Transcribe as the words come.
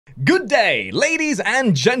Good day, ladies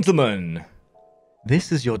and gentlemen!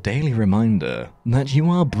 This is your daily reminder that you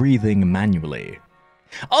are breathing manually.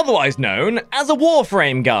 Otherwise known as a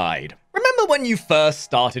Warframe guide. Remember when you first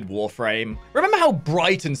started Warframe? Remember how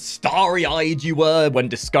bright and starry-eyed you were when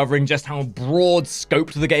discovering just how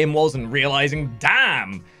broad-scoped the game was and realizing,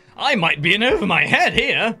 damn, I might be in over my head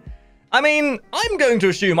here? I mean, I'm going to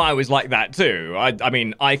assume I was like that too. I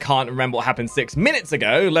mean, I can't remember what happened 6 minutes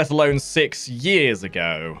ago, let alone 6 years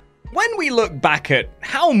ago. When we look back at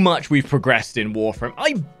how much we've progressed in Warframe,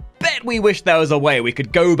 I bet we wish there was a way we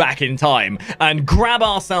could go back in time and grab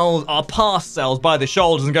ourselves, our past selves by the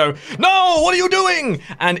shoulders and go, "No, what are you doing?"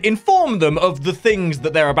 and inform them of the things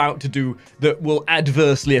that they're about to do that will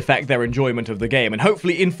adversely affect their enjoyment of the game, and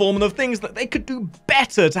hopefully inform them of things that they could do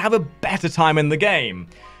better to have a better time in the game.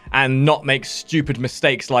 And not make stupid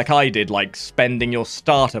mistakes like I did, like spending your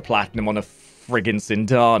starter platinum on a friggin'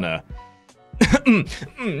 Sintana.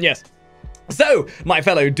 Yes. So, my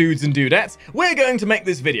fellow dudes and dudettes, we're going to make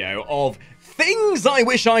this video of things I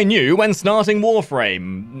wish I knew when starting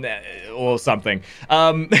Warframe, or something.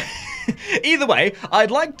 Either way,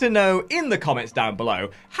 I'd like to know in the comments down below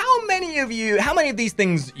how many of these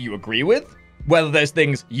things you agree with, whether there's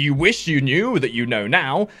things you wish you knew that you know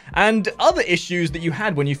now, and other issues that you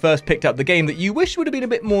had when you first picked up the game that you wish would have been a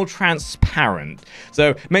bit more transparent.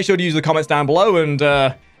 So make sure to use the comments down below,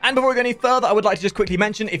 and before we go any further, I would like to just quickly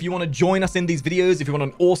mention, if you want to join us in these videos, if you want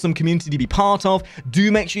an awesome community to be part of,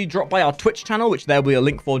 do make sure you drop by our Twitch channel, which there will be a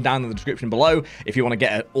link for down in the description below. If you want to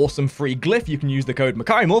get an awesome free glyph, you can use the code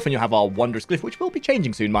Makari and you'll have our wondrous glyph, which will be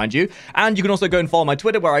changing soon, mind you. And you can also go and follow my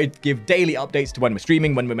Twitter, where I give daily updates to when we're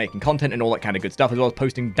streaming, when we're making content, and all that kind of good stuff, as well as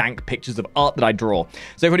posting dank pictures of art that I draw. So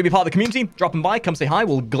if you want to be part of the community, drop them by, come say hi.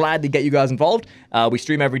 We'll gladly get you guys involved. We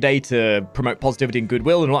stream every day to promote positivity and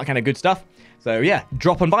goodwill and all that kind of good stuff. So yeah,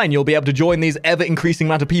 drop on by and you'll be able to join these ever-increasing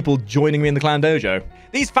amount of people joining me in the clan dojo.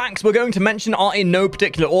 These facts we're going to mention are in no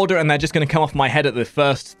particular order, and they're just going to come off my head at the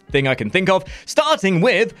first thing I can think of, starting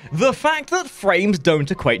with the fact that frames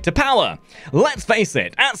don't equate to power. Let's face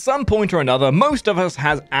it, at some point or another, most of us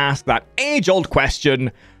has asked that age-old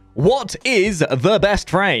question, what is the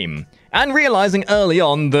best frame? And realizing early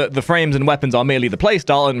on that the frames and weapons are merely the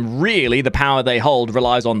playstyle, and really the power they hold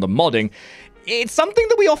relies on the modding, it's something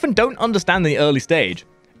that we often don't understand in the early stage,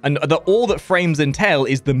 and that all that frames entail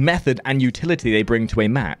is the method and utility they bring to a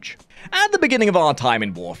match. At the beginning of our time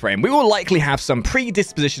in Warframe, we will likely have some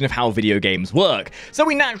predisposition of how video games work, so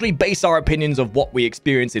we naturally base our opinions of what we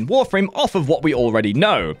experience in Warframe off of what we already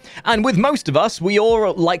know. And with most of us, we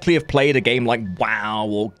all likely have played a game like WoW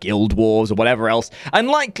or Guild Wars or whatever else, and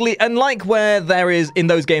like where there is, in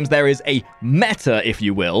those games, there is a meta, if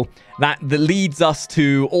you will, that leads us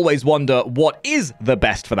to always wonder what is the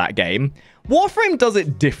best for that game. Warframe does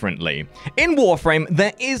it differently. In Warframe,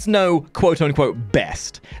 there is no quote-unquote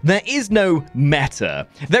best. There is no meta.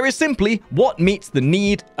 There is simply what meets the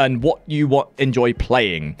need and what you enjoy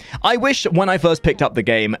playing. I wish when I first picked up the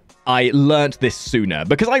game, I learnt this sooner,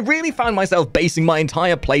 because I really found myself basing my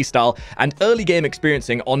entire playstyle and early game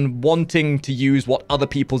experiencing on wanting to use what other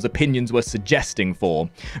people's opinions were suggesting for.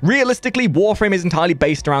 Realistically, Warframe is entirely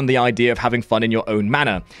based around the idea of having fun in your own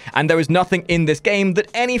manner, and there is nothing in this game that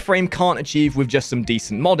any frame can't achieve with just some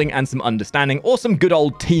decent modding and some understanding or some good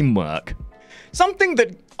old teamwork. Something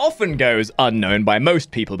that often goes unknown by most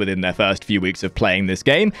people within their first few weeks of playing this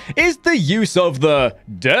game is the use of the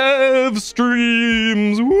dev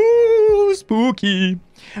streams. Woo, spooky.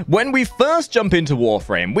 When we first jump into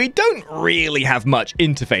Warframe, we don't really have much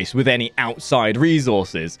interface with any outside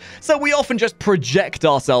resources, so we often just project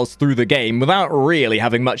ourselves through the game without really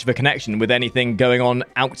having much of a connection with anything going on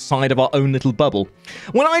outside of our own little bubble.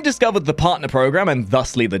 When I discovered the partner program and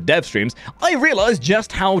thusly the dev streams, I realized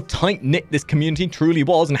just how tight-knit this community truly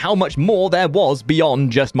was and how much more there was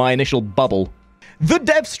beyond just my initial bubble. The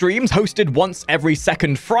dev streams, hosted once every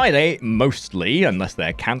second Friday, mostly, unless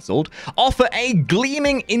they're cancelled, offer a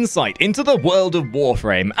gleaming insight into the world of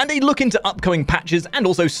Warframe and a look into upcoming patches and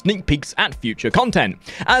also sneak peeks at future content,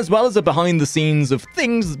 as well as a behind the scenes of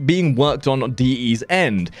things being worked on DE's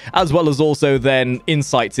end, as well as also then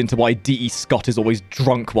insights into why DE Scott is always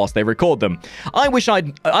drunk whilst they record them. I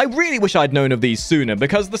really wish I'd known of these sooner,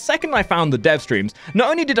 because the second I found the dev streams,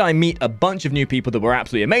 not only did I meet a bunch of new people that were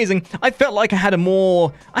absolutely amazing, I felt like I had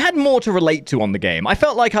more to relate to on the game. I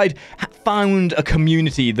felt like I'd found a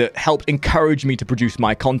community that helped encourage me to produce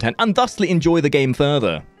my content and thusly enjoy the game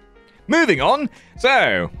further. Moving on,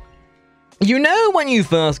 so you know when you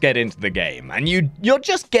first get into the game and you're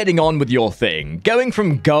just getting on with your thing, going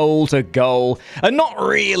from goal to goal and not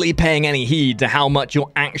really paying any heed to how much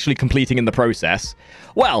you're actually completing in the process?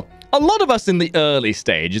 Well, A lot of us in the early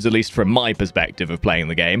stages, at least from my perspective of playing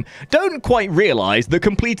the game, don't quite realize that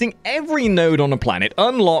completing every node on a planet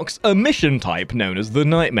unlocks a mission type known as the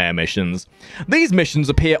Nightmare missions. These missions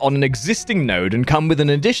appear on an existing node and come with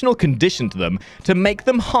an additional condition to them to make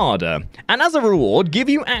them harder, and as a reward give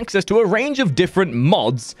you access to a range of different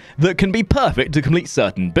mods that can be perfect to complete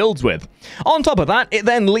certain builds with. On top of that, it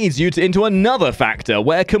then leads you into another factor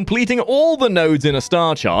where completing all the nodes in a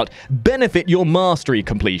star chart benefit your mastery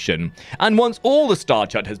completion. And once all the star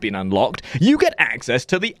chart has been unlocked, you get access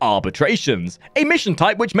to the arbitrations, a mission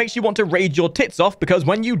type which makes you want to rage your tits off because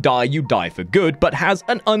when you die for good, but has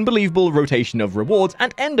an unbelievable rotation of rewards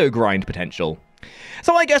and endo grind potential.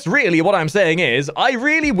 So I guess really what I'm saying is, I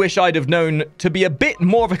really wish I'd have known to be a bit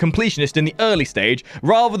more of a completionist in the early stage,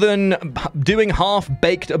 rather than doing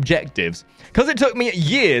half-baked objectives, because it took me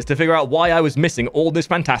years to figure out why I was missing all this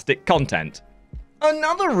fantastic content.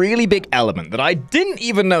 Another really big element that I didn't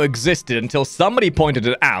even know existed until somebody pointed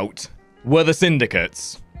it out were the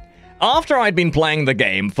syndicates. After I'd been playing the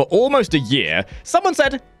game for almost a year, someone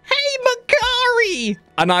said, "Hey, Makari!"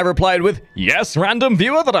 And I replied with, "Yes, random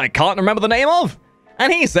viewer that I can't remember the name of."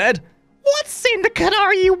 And he said, "What syndicate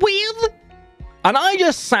are you with?" And I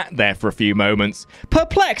just sat there for a few moments,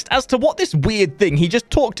 perplexed as to what this weird thing he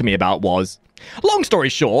just talked to me about was. Long story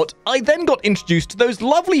short, I then got introduced to those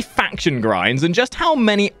lovely faction grinds and just how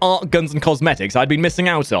many art guns and cosmetics I'd been missing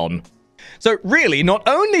out on. So really, not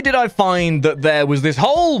only did I find that there was this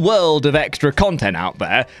whole world of extra content out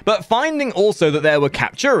there, but finding also that there were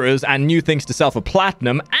capturers and new things to sell for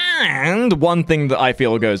platinum, and one thing that I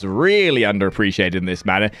feel goes really underappreciated in this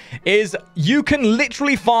manner is you can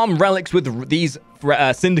literally farm relics with these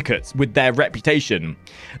syndicates with their reputation.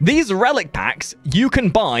 These relic packs you can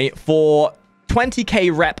buy for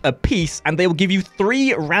 20k rep a piece, and they will give you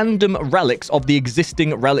 3 random relics of the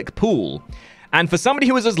existing relic pool. And for somebody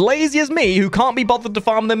who is as lazy as me, who can't be bothered to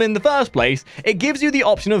farm them in the first place, it gives you the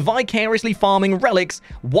option of vicariously farming relics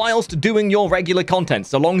whilst doing your regular content,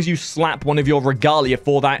 so long as you slap one of your regalia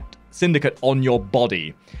for that syndicate on your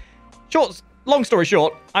body. Long story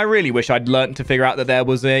short, I really wish I'd learnt to figure out that there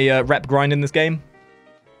was a rep grind in this game.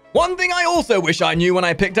 One thing I also wish I knew when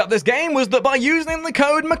I picked up this game was that by using the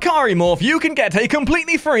code Makari Morph, you can get a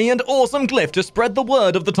completely free and awesome glyph to spread the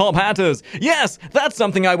word of the top hatters. Yes, that's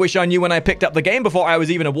something I wish I knew when I picked up the game before I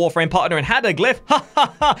was even a Warframe partner and had a glyph. Ha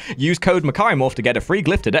ha ha! Use code Makari Morph to get a free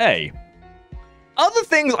glyph today. Other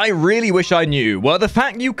things I really wish I knew were the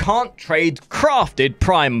fact you can't trade crafted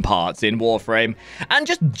prime parts in Warframe, and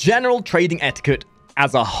just general trading etiquette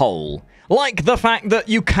as a whole. Like the fact that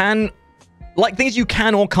you can... Like things you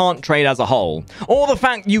can or can't trade as a whole. Or the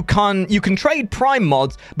fact you can trade prime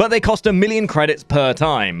mods, but they cost 1 million credits per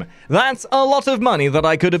time. That's a lot of money that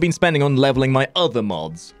I could have been spending on leveling my other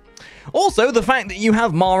mods. Also, the fact that you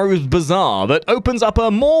have Maru's Bazaar that opens up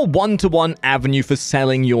a more one-to-one avenue for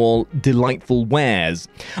selling your delightful wares.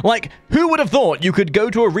 Like, who would have thought you could go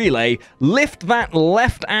to a relay, lift that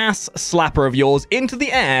left ass slapper of yours into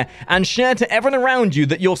the air, and share to everyone around you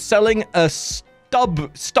that you're selling a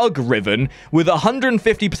Stug Riven with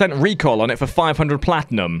 150% recoil on it for 500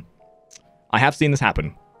 platinum. I have seen this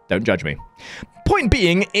happen. Don't judge me. Point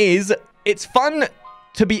being is, it's fun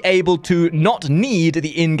to be able to not need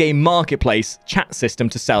the in-game marketplace chat system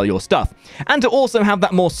to sell your stuff, and to also have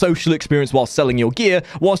that more social experience while selling your gear,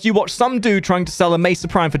 whilst you watch some dude trying to sell a Mesa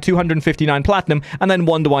Prime for 259 platinum and then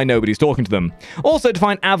wonder why nobody's talking to them. Also to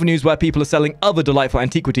find avenues where people are selling other delightful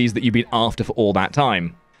antiquities that you've been after for all that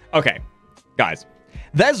time. Okay. Guys,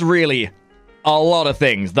 there's really a lot of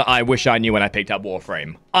things that I wish I knew when I picked up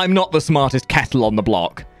Warframe. I'm not the smartest kettle on the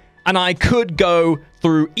block, and I could go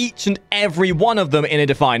through each and every one of them in a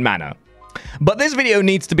defined manner. But this video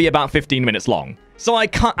needs to be about 15 minutes long, so I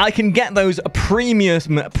can get those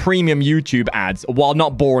premium YouTube ads while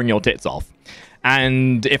not boring your tits off.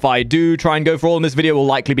 And if I do try and go for all in this video, it will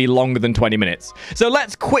likely be longer than 20 minutes. So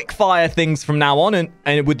let's quick fire things from now on,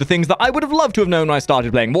 and with the things that I would have loved to have known when I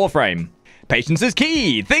started playing Warframe. Patience is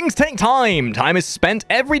key. Things take time. Time is spent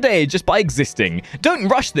every day just by existing. Don't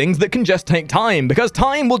rush things that can just take time, because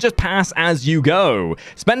time will just pass as you go.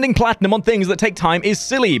 Spending platinum on things that take time is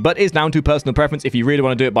silly, but is down to personal preference. If you really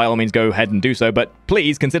want to do it, by all means, go ahead and do so. But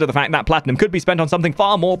please consider the fact that platinum could be spent on something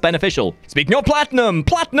far more beneficial. Speaking of platinum,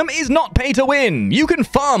 platinum is not pay to win. You can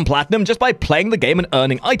farm platinum just by playing the game and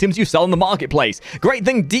earning items you sell in the marketplace. Great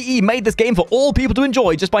thing DE made this game for all people to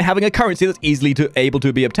enjoy just by having a currency that's easily able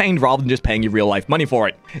to be obtained rather than just paying paying you real-life money for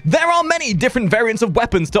it. There are many different variants of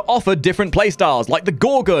weapons to offer different playstyles, like the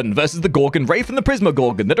Gorgon versus the Gorgon Wraith and the Prisma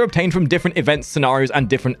Gorgon that are obtained from different events, scenarios, and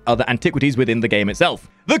different other antiquities within the game itself.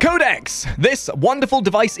 The Codex! This wonderful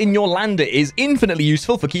device in your lander is infinitely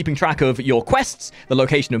useful for keeping track of your quests, the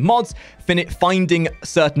location of mods, finding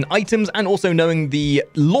certain items, and also knowing the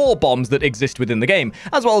lore bombs that exist within the game,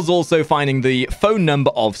 as well as also finding the phone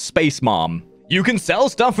number of Space Mom. You can sell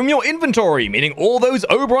stuff from your inventory, meaning all those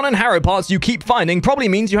Oberon and Harrow parts you keep finding probably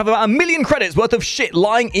means you have about 1 million credits worth of shit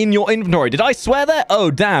lying in your inventory. Did I swear there?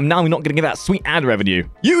 Oh, damn, now we're not going to get that sweet ad revenue.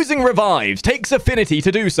 Using Revives takes affinity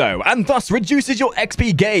to do so, and thus reduces your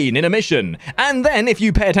XP gain in a mission. And then, if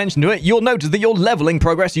you pay attention to it, you'll notice that your leveling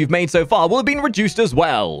progress you've made so far will have been reduced as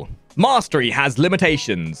well. Mastery has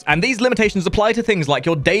limitations, and these limitations apply to things like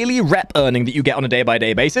your daily rep earning that you get on a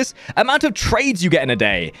day-by-day basis, amount of trades you get in a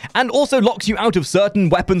day, and also locks you out of certain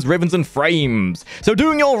weapons, ribbons, and frames. So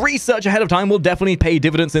doing your research ahead of time will definitely pay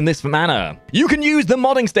dividends in this manner. You can use the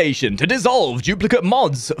modding station to dissolve duplicate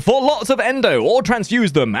mods for lots of endo, or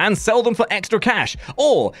transfuse them and sell them for extra cash,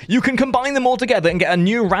 or you can combine them all together and get a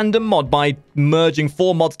new random mod by merging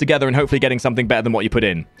 4 mods together and hopefully getting something better than what you put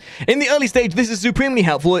in. In the early stage, this is supremely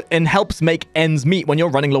helpful and helps make ends meet when you're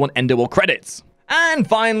running low on endo or credits. And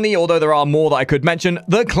finally, although there are more that I could mention,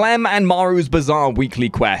 the Clem and Maru's Bazaar weekly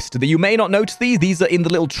quest. That you may not notice these are in the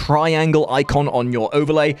little triangle icon on your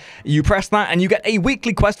overlay. You press that and you get a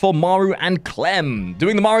weekly quest for Maru and Clem.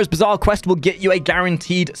 Doing the Maru's Bazaar quest will get you a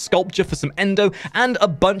guaranteed sculpture for some endo and a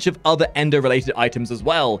bunch of other endo related items as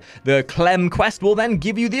well. The Clem quest will then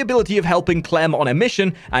give you the ability of helping Clem on a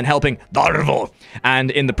mission and helping Darvo.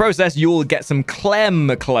 And in the process, you'll get some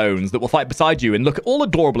Clem clones that will fight beside you and look all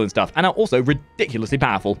adorable and stuff, and are also ridiculously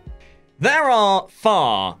powerful. There are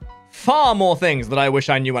far more things that I wish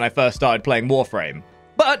I knew when I first started playing Warframe.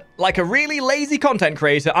 But, like a really lazy content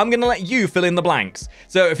creator, I'm going to let you fill in the blanks.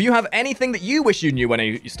 So if you have anything that you wish you knew when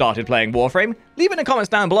you started playing Warframe, leave it in the comments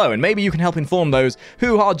down below, and maybe you can help inform those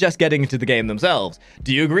who are just getting into the game themselves.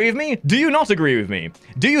 Do you agree with me? Do you not agree with me?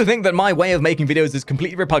 Do you think that my way of making videos is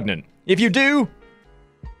completely repugnant? If you do,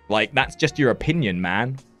 like, that's just your opinion,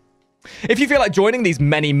 man. If you feel like joining these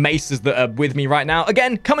many maces that are with me right now,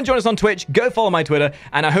 again, come and join us on Twitch, go follow my Twitter,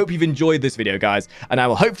 and I hope you've enjoyed this video, guys. And I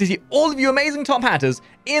will hope to see all of you amazing top hatters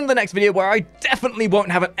in the next video, where I definitely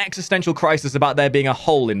won't have an existential crisis about there being a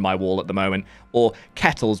hole in my wall at the moment, or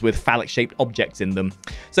kettles with phallic-shaped objects in them.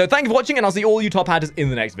 So thank you for watching, and I'll see all you top hatters in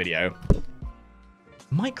the next video.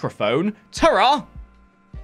 Microphone, ta-ra!